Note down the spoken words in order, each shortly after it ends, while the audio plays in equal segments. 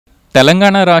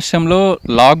తెలంగాణ రాష్ట్రంలో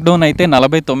లాక్డౌన్ అయితే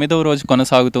 49వ రోజు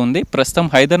కొనసాగుతుంది. ప్రస్తుతం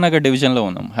హైదర్నగర్ డివిజన్లో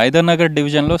ఉన్నాం. హైదర్నగర్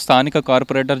డివిజన్లో స్థానిక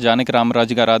కార్పొరేటర్ జానకి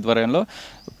రామరాజు గారి ఆధ్వర్యంలో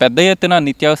పెద్ద ఎత్తున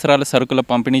నిత్యావసరాల సరుకుల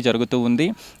పంపిణీ జరుగుతూ ఉంది.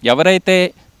 ఎవరైతే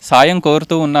సాయం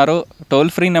కోరుతూ ఉన్నారో టోల్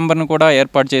ఫ్రీ నెంబర్ను కూడా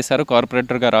ఏర్పాటు చేశారు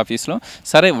కార్పొరేటర్ గారి ఆఫీస్లో.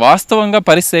 సరే, వాస్తవంగా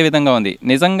పరిస్థితి ఏ విధంగా ఉంది?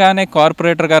 నిజంగానే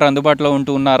కార్పొరేటర్ గారు అందుబాటులో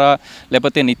ఉంటూ ఉన్నారా,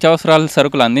 లేకపోతే నిత్యావసరాల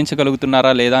సరుకులు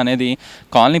అందించగలుగుతున్నారా లేదా అనేది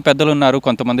కాలనీ పెద్దలు ఉన్నారు,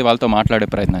 కొంతమంది వాళ్ళతో మాట్లాడే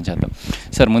ప్రయత్నం చేద్దాం.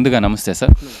 సార్, ముందుగా నమస్తే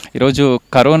సార్. ఈరోజు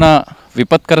కరోనా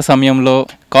విపత్కర సమయంలో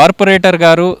కార్పొరేటర్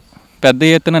గారు పెద్ద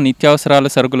ఎత్తున నిత్యావసరాల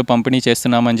సరుకులు పంపిణీ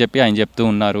చేస్తున్నామని చెప్పి ఆయన చెప్తూ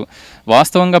ఉన్నారు.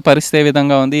 వాస్తవంగా పరిస్థితి ఏ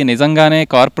విధంగా ఉంది? నిజంగానే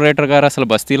కార్పొరేటర్ గారు అసలు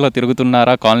బస్తీల్లో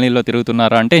తిరుగుతున్నారా, కాలనీలో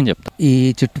తిరుగుతున్నారా అంటే ఏం చెప్తారు? ఈ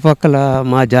చుట్టుపక్కల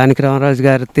మా జానకి రామరాజు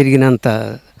గారు తిరిగినంత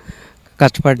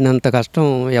కష్టపడినంత కష్టం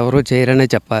ఎవరూ చేయరనే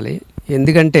చెప్పాలి.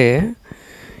 ఎందుకంటే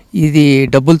ఇది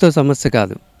డబ్బులతో సమస్య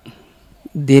కాదు,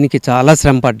 దీనికి చాలా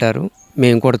శ్రమ పడ్డారు.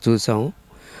 మేము కూడా చూసాము.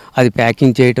 అది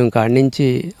ప్యాకింగ్ చేయడం కాడి నుంచి,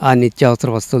 ఆ నిత్యావసర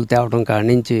వస్తువులు తేవడం కాడి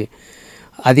నుంచి,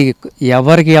 అది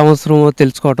ఎవరికి అవసరమో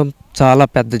తెలుసుకోవడం చాలా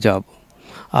పెద్ద జాబ్.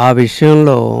 ఆ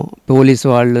విషయంలో పోలీసు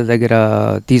వాళ్ళ దగ్గర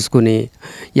తీసుకుని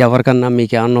ఎవరికన్నా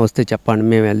మీకు ఏమన్నా వస్తే చెప్పండి,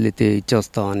 మేము వెళ్ళి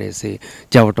ఇచ్చేస్తాం అనేసి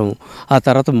చెప్పటం. ఆ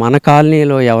తర్వాత మన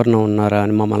కాలనీలో ఎవరైనా ఉన్నారా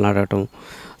అని మమ్మల్ని అడగటం.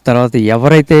 తర్వాత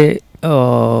ఎవరైతే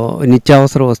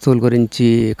నిత్యావసర వస్తువుల గురించి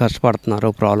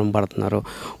కష్టపడుతున్నారో, ప్రాబ్లం పడుతున్నారో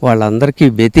వాళ్ళందరికీ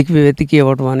వెతికి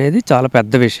ఇవ్వడం అనేది చాలా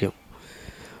పెద్ద విషయం.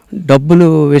 డబ్బులు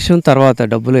విషయం తర్వాత,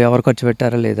 డబ్బులు ఎవరు ఖర్చు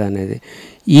పెట్టారా లేదా అనేది.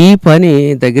 ఈ పని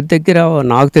దగ్గర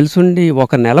నాకు తెలుసుండి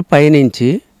 1 నెల పైనుంచి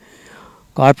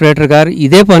కార్పొరేటర్ గారు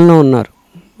ఇదే పనిలో ఉన్నారు.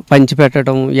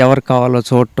 పంచిపెట్టడం, ఎవరికి కావాలో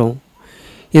చూడటం,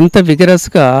 ఇంత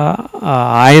విగరస్గా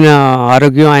ఆయన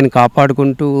ఆరోగ్యం ఆయన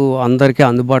కాపాడుకుంటూ అందరికీ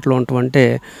అందుబాటులో ఉండటం అంటే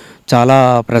చాలా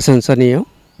ప్రశంసనీయం.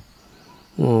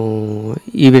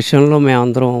 ఈ విషయంలో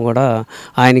మేమందరం కూడా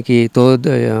ఆయనకి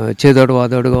చేదోడు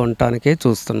వాదోడుగా ఉండటానికే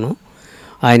చూస్తున్నాం.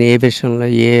 ఆయన ఏ విషయంలో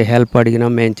ఏ హెల్ప్ అడిగినా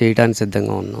మేము చేయడానికి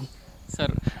సిద్ధంగా ఉన్నాం.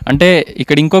 సార్, అంటే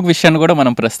ఇక్కడ ఇంకొక విషయాన్ని కూడా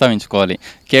మనం ప్రస్తావించుకోవాలి.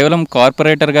 కేవలం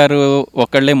కార్పొరేటర్ గారు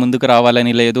ఒక్కళ్ళే ముందుకు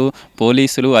రావాలని లేదు,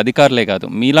 పోలీసులు అధికారులే కాదు,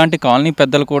 మీలాంటి కాలనీ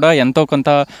పెద్దలు కూడా ఎంతో కొంత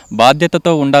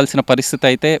బాధ్యతతో ఉండాల్సిన పరిస్థితి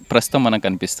అయితే ప్రస్తుతం మనకు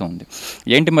కనిపిస్తూ ఉంది.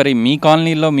 ఏంటి మరి మీ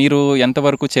కాలనీలో మీరు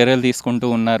ఎంతవరకు చర్యలు తీసుకుంటూ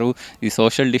ఉన్నారు? ఈ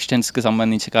సోషల్ డిస్టెన్స్కి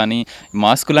సంబంధించి కానీ,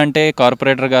 మాస్కులు అంటే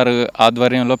కార్పొరేటర్ గారు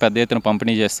ఆధ్వర్యంలో పెద్ద ఎత్తున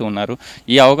పంపిణీ చేస్తూ ఉన్నారు.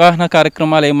 ఈ అవగాహన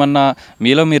కార్యక్రమాలు ఏమన్నా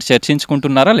మీలో మీరు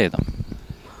చర్చించుకుంటున్నారా లేదా?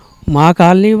 మా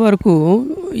కాలనీ వరకు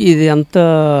ఇది అంతా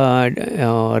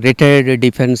retired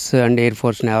defence and air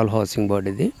force naval housing board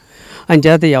ఇది.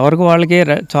 అంచేత ఎవరికి వాళ్ళకే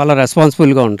చాలా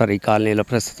రెస్పాన్సిబుల్గా ఉంటారు ఈ కాలనీలో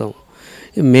ప్రస్తుతం.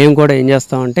 మేము కూడా ఏం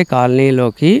చేస్తామంటే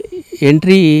కాలనీలోకి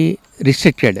entry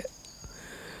restricted,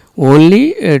 only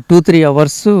 2-3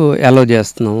 hours allow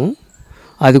చేస్తున్నాము.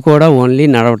 అది కూడా ఓన్లీ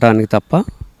నడవటానికి తప్ప.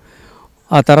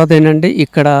 ఆ తర్వాత ఏంటంటే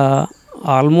ఇక్కడ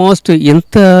ఆల్మోస్ట్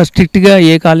ఇంత స్ట్రిక్ట్గా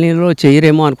ఏ కాలనీలో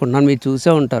చేయరేమో అనుకుంటున్నాను. మీరు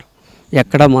చూసే ఉంటారు,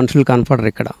 ఎక్కడ మనుషులు కనపడరు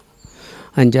ఇక్కడ.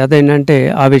 అంచేత ఏంటంటే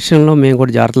ఆ విషయంలో మేము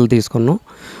కూడా జాగ్రత్తలు తీసుకున్నాం.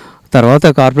 తర్వాత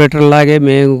కార్పొరేటర్ లాగే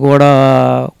మేము కూడా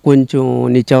కొంచెం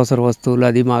నిత్యావసర వస్తువులు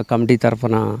అది మా కమిటీ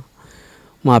తరఫున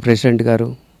మా ప్రెసిడెంట్ గారు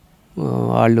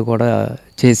వాళ్ళు కూడా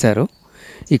చేశారు.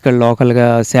 ఇక్కడ లోకల్గా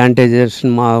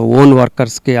శానిటైజేషన్ మా ఓన్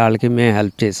వర్కర్స్కి వాళ్ళకి మేము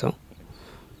హెల్ప్ చేసాం.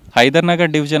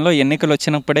 హైదర్నగర్ డివిజన్లో ఎన్నికలు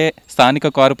వచ్చినప్పుడే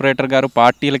స్థానిక కార్పొరేటర్ గారు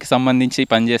పార్టీలకు సంబంధించి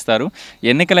పనిచేస్తారు,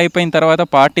 ఎన్నికలు అయిపోయిన తర్వాత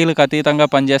పార్టీలకు అతీతంగా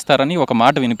పనిచేస్తారని ఒక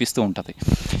మాట వినిపిస్తూ ఉంటుంది.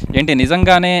 ఏంటి,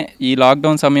 నిజంగానే ఈ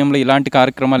లాక్డౌన్ సమయంలో ఇలాంటి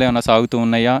కార్యక్రమాలు ఏమైనా సాగుతూ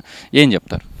ఉన్నాయా? ఏం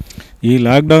చెప్తారు? ఈ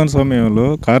లాక్డౌన్ సమయంలో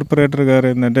కార్పొరేటర్ గారు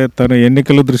ఏంటంటే తన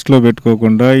ఎన్నికలు దృష్టిలో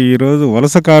పెట్టుకోకుండా ఈరోజు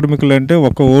వలస కార్మికులు అంటే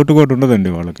ఒక్క ఓటు కూడా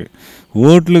ఉండదండి వాళ్ళకి.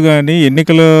 ఓట్లు కానీ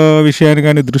ఎన్నికల విషయాన్ని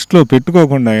కానీ దృష్టిలో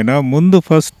పెట్టుకోకుండా ఆయన ముందు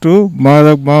ఫస్ట్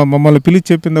మమ్మల్ని పిలిచి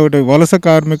చెప్పింది ఒకటి, వలస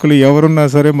కార్మికులు ఎవరున్నా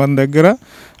సరే మన దగ్గర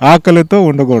ఆకలితో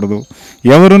ఉండకూడదు.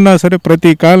 ఎవరున్నా సరే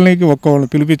ప్రతి కాలనీకి ఒక్కళ్ళని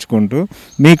పిలిపించుకుంటూ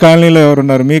మీ కాలనీలో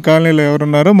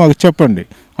ఎవరున్నారో మాకు చెప్పండి.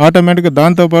 ఆటోమేటిక్గా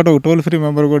దాంతోపాటు ఒక టోల్ ఫ్రీ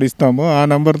నెంబర్ కూడా ఇస్తాము. ఆ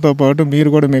నెంబర్తో పాటు మీరు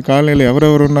కూడా మీ కాలనీలో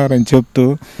ఎవరెవరు ఉన్నారని చెప్తూ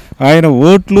ఆయన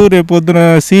ఓట్లు రేపొద్దున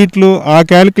సీట్లు ఆ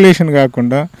క్యాలిక్యులేషన్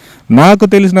కాకుండా నాకు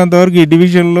తెలిసినంతవరకు ఈ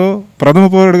డివిజన్లో ప్రథమ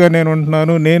పౌరుడుగా నేను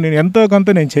ఉంటున్నాను, నేను ఎంతో కొంత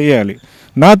నేను చేయాలి,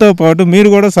 నాతో పాటు మీరు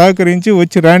కూడా సహకరించి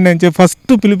వచ్చి రాండి అని చెప్పి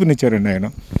ఫస్ట్ పిలుపునిచ్చారండి ఆయన.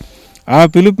 ఆ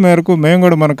పిలుపు మేరకు మేము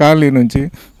కూడా మన కాలనీ నుంచి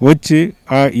వచ్చి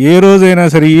ఏ రోజైనా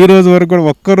సరే ఈ రోజు వరకు కూడా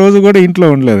ఒక్కరోజు కూడా ఇంట్లో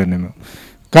ఉండలేదండి నేను.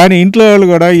 కానీ ఇంట్లో వాళ్ళు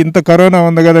కూడా ఇంత కరోనా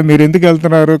ఉంది కదా మీరు ఎందుకు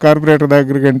వెళ్తున్నారు కార్పొరేటర్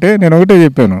దగ్గరికి అంటే నేను ఒకటే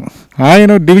చెప్పాను,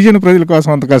 ఆయన డివిజన్ ప్రజల కోసం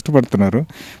అంత కష్టపడుతున్నారు,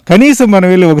 కనీసం మనం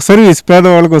వెళ్ళి ఒక సర్వీస్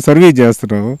పేదవాళ్ళకు సర్వీస్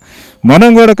చేస్తున్నాము, మనం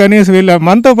కూడా కనీసం వెళ్ళి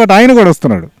మనతో పాటు ఆయన కూడా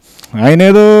వస్తున్నాడు. ఆయన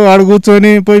ఏదో ఆడ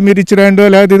కూర్చొని పోయి మీరు ఇచ్చిరాండో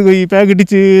లేకపోతే ఈ ప్యాకెట్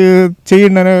ఇచ్చి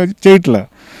చేయండి అని చేయట్లా,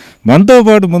 మనతో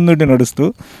పాటు ముందుండి నడుస్తూ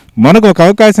మనకు ఒక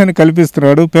అవకాశాన్ని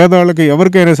కల్పిస్తున్నాడు. పేదవాళ్ళకి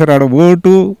ఎవరికైనా సరే ఆడ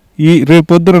ఓటు ఈ రేపు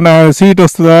పొద్దున నా సీట్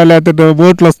వస్తుందా లేకపోతే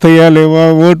ఓట్లు వస్తాయా లేవా,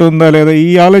 ఓటు ఉందా లేదా,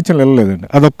 ఈ ఆలోచనలు వెళ్ళలేదండి.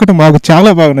 అదొక్కటి మాకు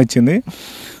చాలా బాగా నచ్చింది.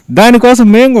 దానికోసం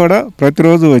మేము కూడా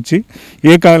ప్రతిరోజు వచ్చి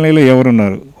ఏ కాలనీలో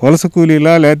ఎవరున్నారు, వలస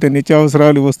కూలీలా లేకపోతే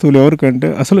నిత్యావసరాలు వస్తువులు ఎవరికంటే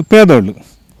అసలు పేదోళ్ళు,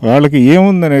 వాళ్ళకి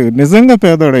ఏముందని నిజంగా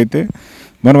పేదోడైతే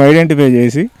మనం ఐడెంటిఫై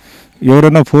చేసి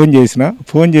ఎవరైనా ఫోన్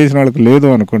చేసిన వాళ్ళకి లేదు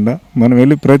అనకుండా మనం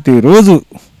వెళ్ళి ప్రతిరోజు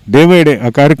డే బై డే ఆ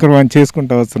కార్యక్రమాన్ని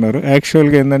చేసుకుంటూ వస్తున్నారు.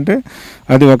 యాక్చువల్గా ఏంటంటే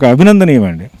అది ఒక అభినందనీయం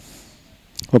అండి.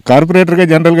 ఒక కార్పొరేటర్గా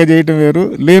జనరల్గా చేయటం వేరు,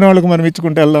 లేని వాళ్ళకి మనం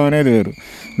ఇచ్చుకుంటూ వెళ్దాం అనేది వేరు.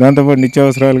 దాంతోపాటు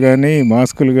నిత్యావసరాలు కానీ,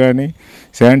 మాస్కులు కానీ,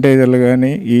 శానిటైజర్లు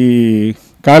కానీ, ఈ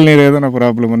కాలనీలో ఏదైనా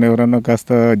ప్రాబ్లం ఉన్న ఎవరన్నా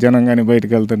కాస్త జనం కానీ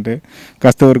బయటకు వెళ్తుంటే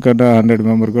కాస్త ఎవరికన్నా 100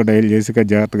 మెంబర్కో డైల్ చేసి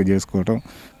జాగ్రత్తగా చేసుకోవటం,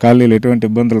 కాలనీలో ఎటువంటి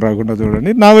ఇబ్బందులు రాకుండా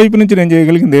చూడండి, నా వైపు నుంచి నేను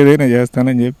చేయగలిగింది ఏదైనా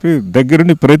చేస్తానని చెప్పి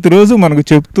దగ్గరుండి ప్రతిరోజు మనకు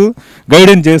చెప్తూ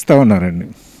గైడెన్స్ చేస్తూ ఉన్నారండి.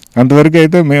 అంతవరకు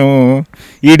అయితే మేము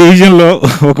ఈ డివిజన్లో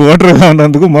ఒక ఓటర్గా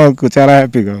ఉన్నందుకు మాకు చాలా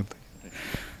హ్యాపీగా ఉంది.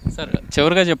 సార్,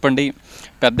 చివరిగా చెప్పండి,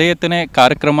 పెద్ద ఎత్తునే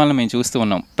కార్యక్రమాలను మేము చూస్తూ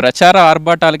ఉన్నాం. ప్రచార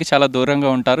ఆర్భాటాలకి చాలా దూరంగా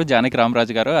ఉంటారు జానకి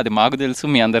రామరాజు గారు, అది మాకు తెలుసు,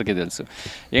 మీ అందరికీ తెలుసు.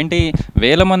 ఏంటి,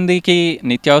 వేల మందికి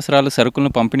నిత్యావసరాలు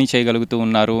సరుకులను పంపిణీ చేయగలుగుతూ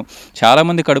ఉన్నారు,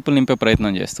 చాలామంది కడుపులు నింపే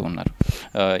ప్రయత్నం చేస్తూ ఉన్నారు.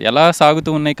 ఎలా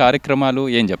సాగుతూ ఉన్నాయి కార్యక్రమాలు,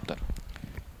 ఏం చెప్తారు?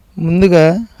 ముందుగా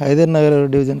హైదర్నగర్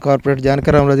డివిజన్ కార్పొరేటర్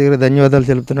జానకి రామరాజు గారికి ధన్యవాదాలు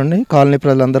తెలుపుతున్నాండి, కాలనీ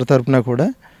ప్రజలందరి తరఫున కూడా.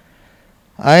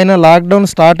 ఆయన లాక్డౌన్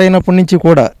స్టార్ట్ అయినప్పటి నుంచి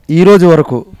కూడా ఈ రోజు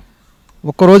వరకు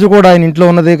ఒక్కరోజు కూడా ఆయన ఇంట్లో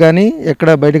ఉన్నదే కానీ ఎక్కడ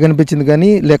బయట కనిపించింది కానీ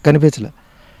కనిపించలే.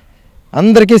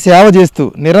 అందరికీ సేవ చేస్తూ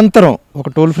నిరంతరం ఒక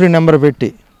టోల్ ఫ్రీ నెంబర్ పెట్టి,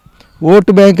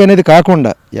 ఓటు బ్యాంక్ అనేది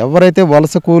కాకుండా ఎవరైతే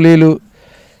వలస కూలీలు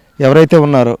ఎవరైతే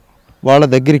ఉన్నారో వాళ్ళ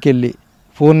దగ్గరికి వెళ్ళి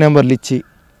ఫోన్ నెంబర్లు ఇచ్చి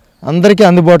అందరికీ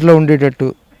అందుబాటులో ఉండేటట్టు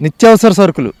నిత్యావసర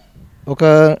సరుకులు ఒక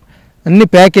అన్ని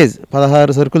ప్యాకేజ్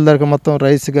 16 సరుకుల దాకా మొత్తం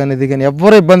రైస్ కానీ ఇది కానీ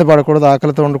ఎవ్వరూ ఇబ్బంది పడకూడదు,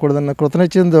 ఆకలితో ఉండకూడదు అన్న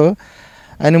కృతనిశ్చయంతో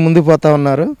ఆయన ముందుకు పోతూ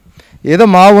ఉన్నారు. ఏదో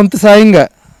మా వంతు సాయంగా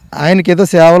ఆయనకి ఏదో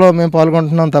సేవలో మేము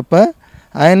పాల్గొంటున్నాం తప్ప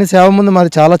ఆయన సేవ ముందు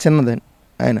మాది చాలా చిన్నదండి.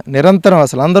 ఆయన నిరంతరం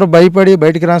అసలు అందరూ భయపడి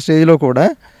బయటికి రాని స్టేజ్లో కూడా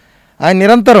ఆయన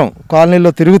నిరంతరం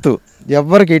కాలనీలో తిరుగుతూ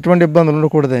ఎవ్వరికి ఎటువంటి ఇబ్బందులు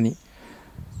ఉండకూడదని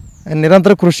ఆయన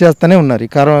నిరంతరం కృషి చేస్తూనే ఉన్నారు. ఈ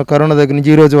కరోనా దగ్గర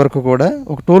నుంచి ఈ రోజు వరకు కూడా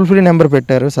ఒక టోల్ ఫ్రీ నెంబర్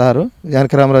పెట్టారు సారు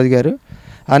జానకి రామరాజు గారు.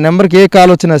 ఆ నెంబర్కి ఏ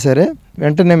కాల్ వచ్చినా సరే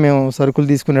వెంటనే మేము సరుకులు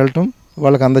తీసుకుని వెళ్ళటం,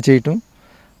 వాళ్ళకి అందచేయటం,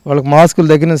 వాళ్ళకి మాస్కుల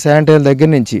దగ్గర నుంచి శానిటైజర్ దగ్గర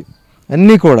నుంచి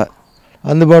అన్నీ కూడా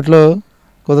అందుబాటులో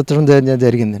కుదర్చడం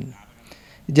జరిగిందండి.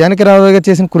 జానకి రామరాజు గారు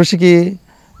చేసిన కృషికి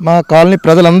మా కాలనీ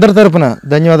ప్రజలందరి తరపున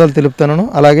ధన్యవాదాలు తెలుపుతున్నాను.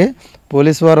 అలాగే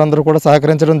పోలీసు వారు అందరూ కూడా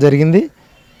సహకరించడం జరిగింది,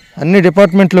 అన్ని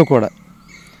డిపార్ట్మెంట్లు కూడా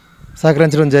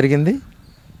సహకరించడం జరిగింది.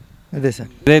 అదే సార్,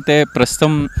 ఏదైతే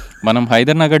ప్రస్తుతం మనం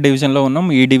హైదర్నగర్ డివిజన్లో ఉన్నాం,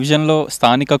 ఈ డివిజన్లో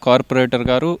స్థానిక కార్పొరేటర్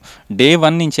గారు డే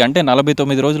 1 నుంచి అంటే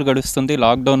 49 రోజులు గడుస్తుంది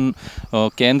లాక్డౌన్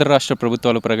కేంద్ర రాష్ట్ర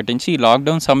ప్రభుత్వాలు ప్రకటించి. ఈ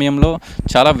లాక్డౌన్ సమయంలో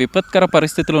చాలా విపత్కర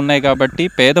పరిస్థితులు ఉన్నాయి కాబట్టి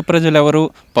పేద ప్రజలు ఎవరు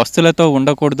పస్తులతో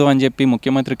ఉండకూడదు అని చెప్పి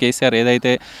ముఖ్యమంత్రి కేసీఆర్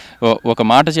ఏదైతే ఒక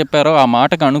మాట చెప్పారో ఆ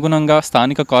మాటకు అనుగుణంగా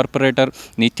స్థానిక కార్పొరేటర్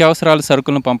నిత్యావసరాల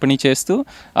సరుకులను పంపిణీ చేస్తూ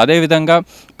అదేవిధంగా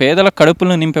పేదల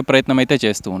కడుపులను నింపే ప్రయత్నం అయితే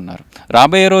చేస్తూ ఉన్నారు.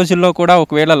 రాబోయే రోజుల్లో కూడా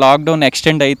ఒకవేళ లాక్డౌన్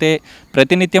ఎక్స్టెండ్ అయితే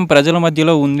ప్రతినిత్యం ప్రజల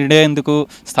మధ్యలో ఉండేందుకు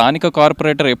స్థానిక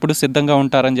కార్పొరేటర్ ఎప్పుడు సిద్ధంగా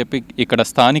ఉంటారని చెప్పి ఇక్కడ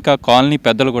స్థానిక కాలనీ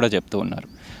పెద్దలు కూడా చెప్తూ ఉన్నారు.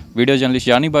 వీడియో జర్నలిస్ట్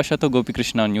జానీ భాషతో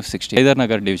గోపికృష్ణ, News16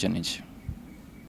 హైదర్నగర్ డివిజన్ నుంచి.